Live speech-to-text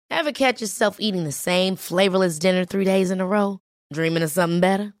Ever catch yourself eating the same flavorless dinner 3 days in a row? Dreaming of something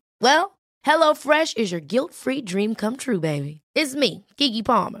better? Well, HelloFresh is your guilt-free dream come true, baby. It's me, Keke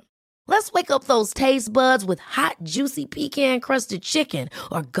Palmer. Let's wake up those taste buds with hot, juicy pecan-crusted chicken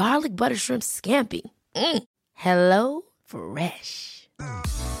or garlic butter shrimp scampi. Hello Fresh.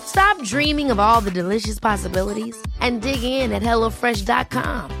 Stop dreaming of all the delicious possibilities and dig in at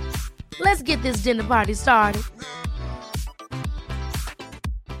HelloFresh.com. Let's get this dinner party started.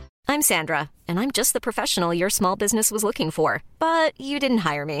 I'm Sandra, and I'm just the professional your small business was looking for. But you didn't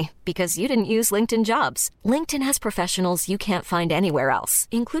hire me because you didn't use LinkedIn Jobs. LinkedIn has professionals you can't find anywhere else,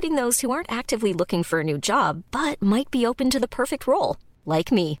 including those who aren't actively looking for a new job, but might be open to the perfect role,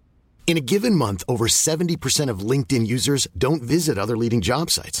 like me. In a given month, over 70% of LinkedIn users don't visit other leading job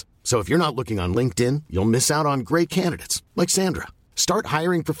sites. So if you're not looking on LinkedIn, you'll miss out on great candidates like Sandra. Start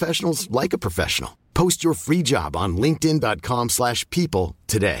hiring professionals like a professional. Post your free job on linkedin.com/people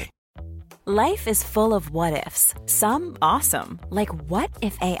today. Life is full of what-ifs. Some awesome, like what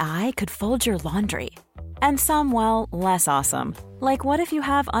if AI could fold your laundry? And some, well, less awesome, like what if you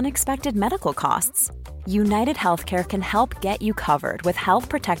have unexpected medical costs? United Healthcare can help get you covered with Health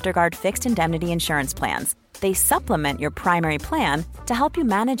Protector Guard fixed indemnity insurance plans. They supplement your primary plan to help you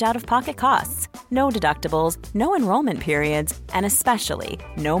manage out-of-pocket costs. No deductibles, no enrollment periods, and especially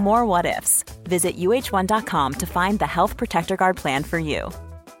no more what-ifs. Visit uh1.com to find the Health Protector Guard plan for you.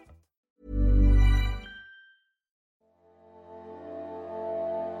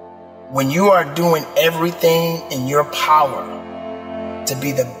 When you are doing everything in your power to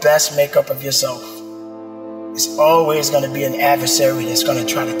be the best makeup of yourself, it's always going to be an adversary that's going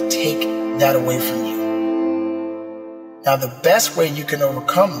to try to take that away from you. Now, the best way you can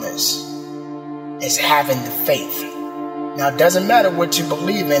overcome this is having the faith. Now, it doesn't matter what you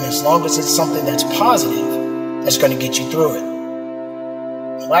believe in as long as it's something that's positive that's going to get you through it.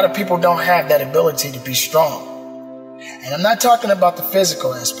 A lot of people don't have that ability to be strong. And I'm not talking about the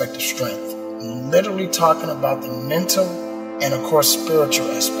physical aspect of strength. I'm literally talking about the mental and, of course,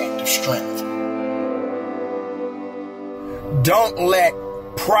 spiritual aspect of strength. Don't let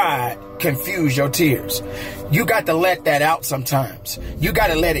pride confuse your tears. You got to let that out sometimes. You got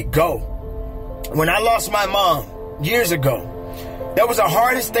to let it go. When I lost my mom years ago, that was the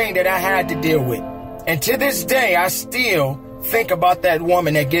hardest thing that I had to deal with. And to this day, I still think about that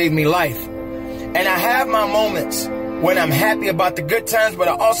woman that gave me life. And I have my moments when I'm happy about the good times, but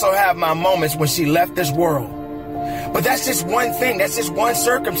I also have my moments when she left this world. But that's just one thing. That's just one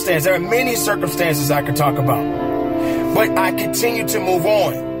circumstance. There are many circumstances I could talk about. But I continue to move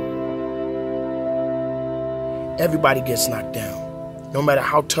on. Everybody gets knocked down. No matter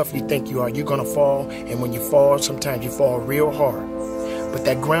how tough you think you are, you're going to fall. And when you fall, sometimes you fall real hard. But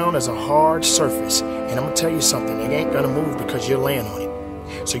that ground is a hard surface. And I'm going to tell you something. It ain't going to move because you're laying on it.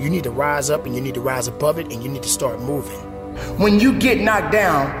 So you need to rise up and you need to rise above it and you need to start moving. When you get knocked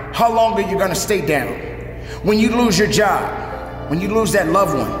down, how long are you going to stay down? When you lose your job, when you lose that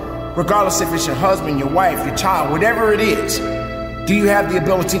loved one, regardless if it's your husband, your wife, your child, whatever it is, do you have the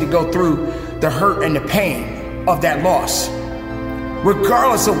ability to go through the hurt and the pain of that loss?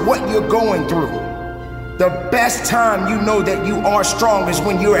 Regardless of what you're going through, the best time you know that you are strong is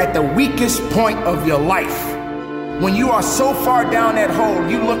when you're at the weakest point of your life. When you are so far down that hole,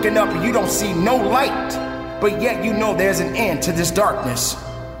 you looking up and you don't see no light, but yet you know there's an end to this darkness.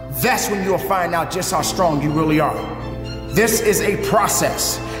 That's when you'll find out just how strong you really are. This is a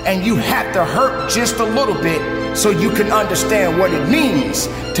process, and you have to hurt just a little bit so you can understand what it means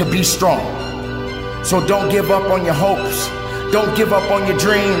to be strong. So don't give up on your hopes. Don't give up on your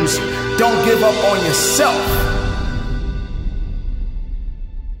dreams. Don't give up on yourself.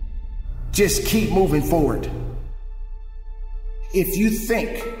 Just keep moving forward. If you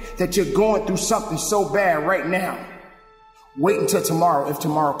think that you're going through something so bad right now, wait until tomorrow if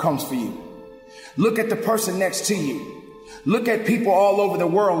tomorrow comes for you. Look at the person next to you. Look at people all over the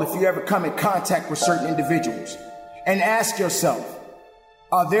world if you ever come in contact with certain individuals. And ask yourself,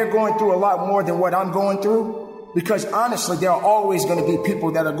 are they going through a lot more than what I'm going through? Because honestly, there are always going to be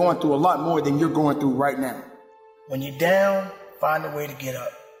people that are going through a lot more than you're going through right now. When you're down, find a way to get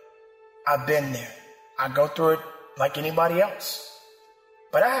up. I've been there. I go through it like anybody else.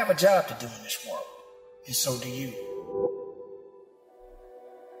 But I have a job to do in this world, and so do you.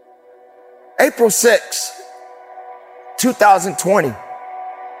 April 6, 2020,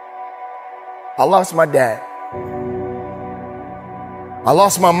 I lost my dad. I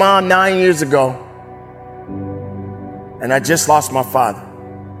lost my mom 9 years ago, and I just lost my father.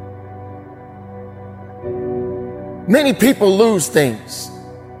 Many people lose things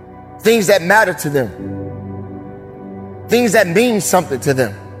that matter to them, things that mean something to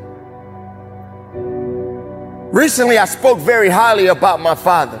them. Recently, I spoke very highly about my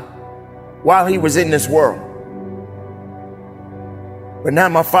father while he was in this world. But now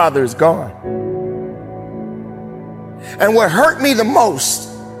my father is gone. And what hurt me the most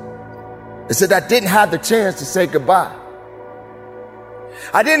is that I didn't have the chance to say goodbye.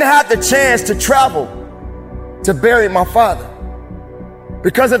 I didn't have the chance to travel to bury my father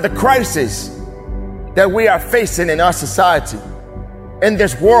because of the crisis that we are facing in our society, in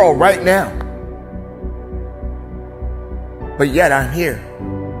this world right now. But yet I'm here.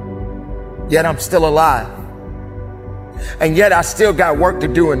 Yet I'm still alive. And yet I still got work to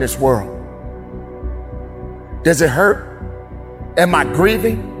do in this world. Does it hurt? Am I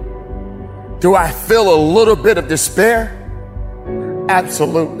grieving? Do I feel a little bit of despair?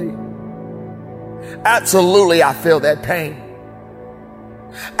 Absolutely. Absolutely, I feel that pain.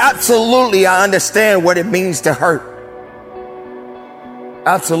 Absolutely, I understand what it means to hurt.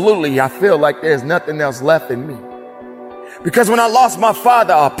 Absolutely, I feel like there's nothing else left in me. Because when I lost my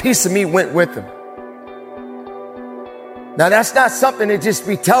father, a piece of me went with him. Now, that's not something to just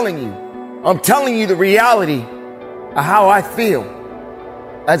be telling you. I'm telling you the reality of how I feel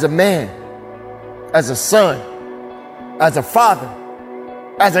as a man, as a son, as a father,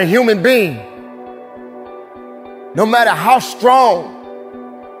 as a human being. No matter how strong,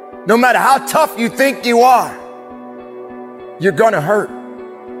 no matter how tough you think you are, you're gonna hurt.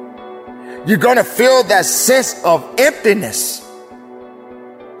 You're gonna feel that sense of emptiness.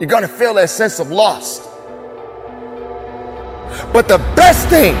 You're gonna feel that sense of loss. But the best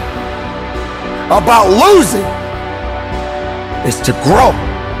thing about losing is to grow,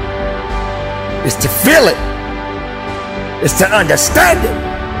 is to feel it, is to understand it,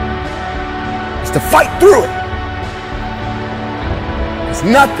 is to fight through it. There's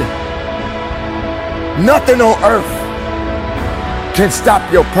nothing on earth can stop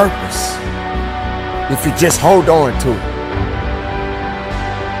your purpose if you just hold on to it.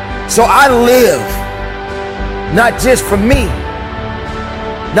 So I live not just for me,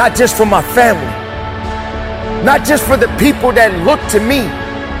 not just for my family, not just for the people that look to me,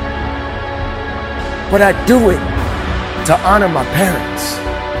 but I do it to honor my parents.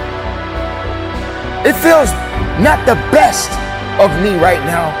 It feels not the best of me right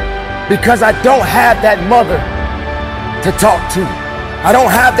now because I don't have that mother to talk to. I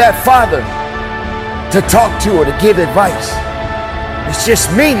don't have that father to talk to or to give advice. It's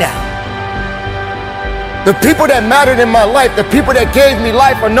just me now. The people that mattered in my life, the people that gave me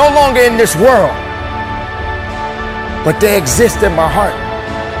life are no longer in this world, but they exist in my heart.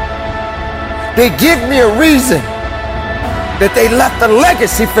 They give me a reason that they left a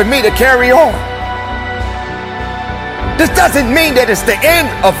legacy for me to carry on. This doesn't mean that it's the end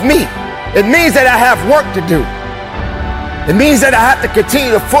of me. It means that I have work to do. It means that I have to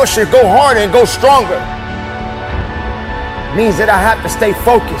continue to push and go harder and go stronger. It means that I have to stay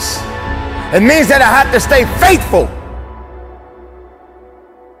focused. It means that I have to stay faithful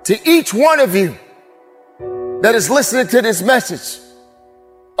to each one of you that is listening to this message.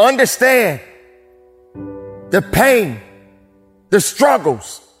 Understand the pain, the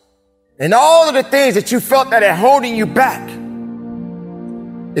struggles, and all of the things that you felt that are holding you back.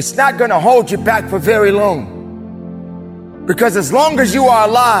 It's not going to hold you back for very long. Because as long as you are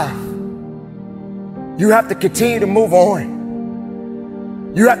alive, you have to continue to move on.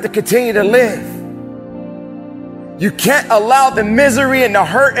 You have to continue to live. You can't allow the misery and the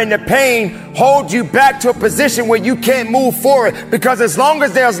hurt and the pain hold you back to a position where you can't move forward. Because as long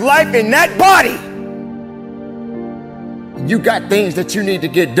as there's life in that body, you got things that you need to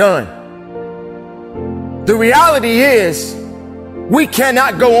get done. The reality is, we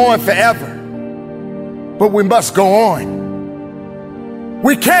cannot go on forever, but we must go on.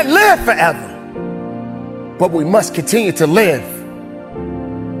 We can't live forever, but we must continue to live.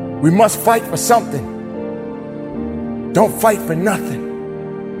 We must fight for something. Don't fight for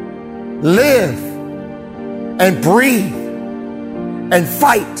nothing. Live and breathe and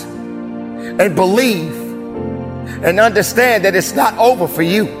fight and believe and understand that it's not over for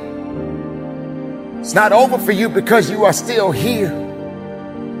you. It's not over for you because you are still here.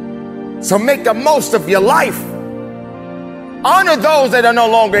 So make the most of your life. Honor those that are no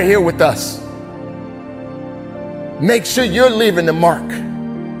longer here with us. Make sure you're leaving the mark.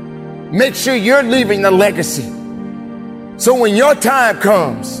 Make sure you're leaving the legacy. So when your time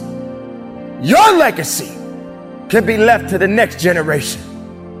comes, your legacy can be left to the next generation.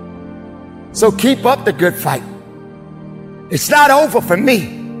 So keep up the good fight. It's not over for me,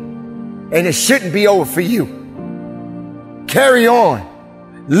 and it shouldn't be over for you. Carry on.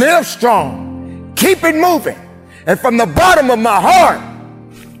 Live strong. Keep it moving. And from the bottom of my heart,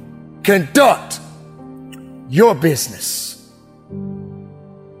 conduct your business.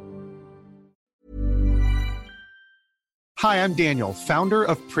 Hi, I'm Daniel, founder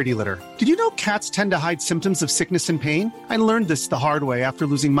of Pretty Litter. Did you know cats tend to hide symptoms of sickness and pain? I learned this the hard way after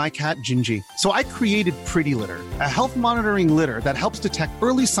losing my cat, Gingy. So I created Pretty Litter, a health monitoring litter that helps detect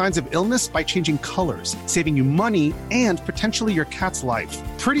early signs of illness by changing colors, saving you money and potentially your cat's life.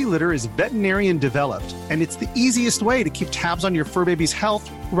 Pretty Litter is veterinarian developed, and it's the easiest way to keep tabs on your fur baby's health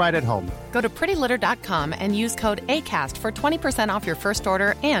right at home. Go to prettylitter.com and use code ACAST for 20% off your first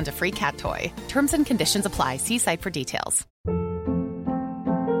order and a free cat toy. Terms and conditions apply. See site for details.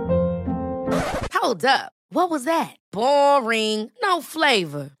 Hold up. What was that? Boring. No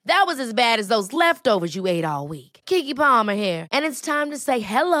flavor. That was as bad as those leftovers you ate all week. Keke Palmer here, and it's time to say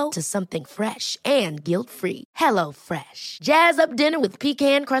hello to something fresh and guilt-free. Hello Fresh. Jazz up dinner with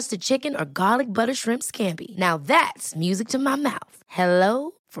pecan-crusted chicken or garlic butter shrimp scampi. Now that's music to my mouth.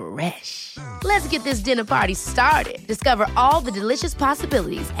 Hello Fresh. Let's get this dinner party started. Discover all the delicious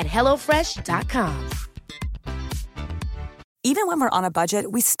possibilities at hellofresh.com. Even when we're on a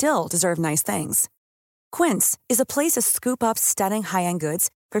budget, we still deserve nice things. Quince is a place to scoop up stunning high-end goods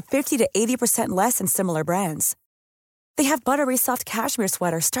for 50 to 80% less than similar brands. They have buttery soft cashmere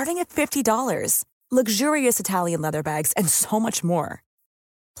sweaters starting at $50, luxurious Italian leather bags, and so much more.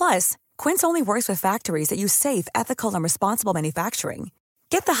 Plus, Quince only works with factories that use safe, ethical, and responsible manufacturing.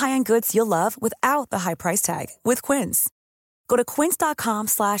 Get the high-end goods you'll love without the high price tag with Quince. Go to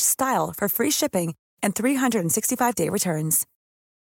quince.com/style for free shipping and 365-day returns.